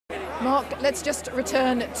Mark, let's just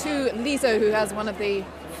return to Lizo, who has one of the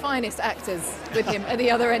finest actors with him at the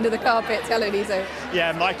other end of the carpet. Hello, Lizo.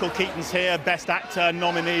 Yeah, Michael Keaton's here, Best Actor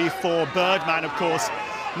nominee for Birdman, of course.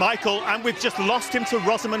 Michael, and we've just lost him to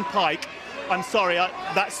Rosamund Pike. I'm sorry,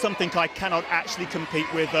 that's something I cannot actually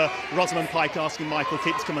compete with, Rosamund Pike asking Michael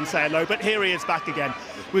Keaton to come and say hello, but here he is back again.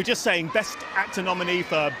 We were just saying, Best Actor nominee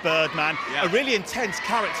for Birdman. Yeah. A really intense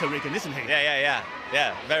character, Regan, isn't he?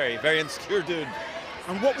 Yeah, very insecure dude.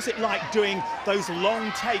 And what was it like doing those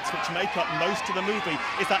long takes which make up most of the movie?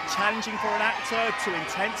 Is that challenging for an actor, too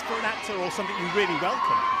intense for an actor, or something you really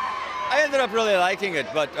welcome? I ended up really liking it,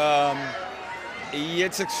 but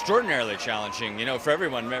it's extraordinarily challenging, you know, for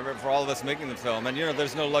everyone, for all of us making the film. And, you know,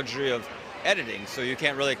 there's no luxury of editing, so you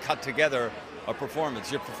can't really cut together a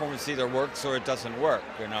performance. Your performance either works or it doesn't work,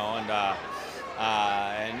 you know.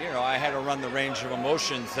 And you know, I had to run the range of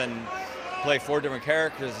emotions and play 4 different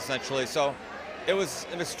characters, essentially. So it was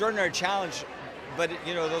an extraordinary challenge, but,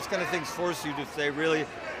 you know, those kind of things force you to stay really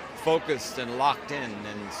focused and locked in.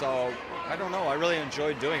 And so, I don't know, I really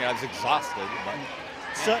enjoyed doing it. I was exhausted, but...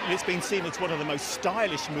 Certainly it's been seen as one of the most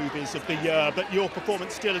stylish movies of the year, but your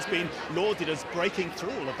performance still has been lauded as breaking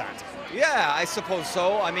through all of that. Yeah, I suppose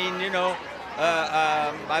so. I mean, you know,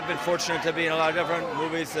 I've been fortunate to be in a lot of different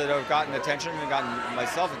movies that have gotten attention and gotten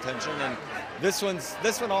myself attention, and this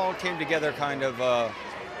one all came together kind of,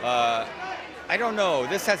 I don't know,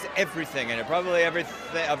 this has everything in it, probably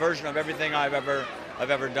everything, a version of everything I've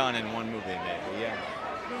ever done in one movie, maybe, yeah.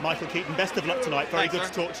 Michael Keaton, best of luck tonight. Very good to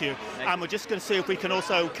talk to you. And we're just going to see if we can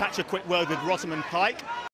also catch a quick word with Rosamund Pike.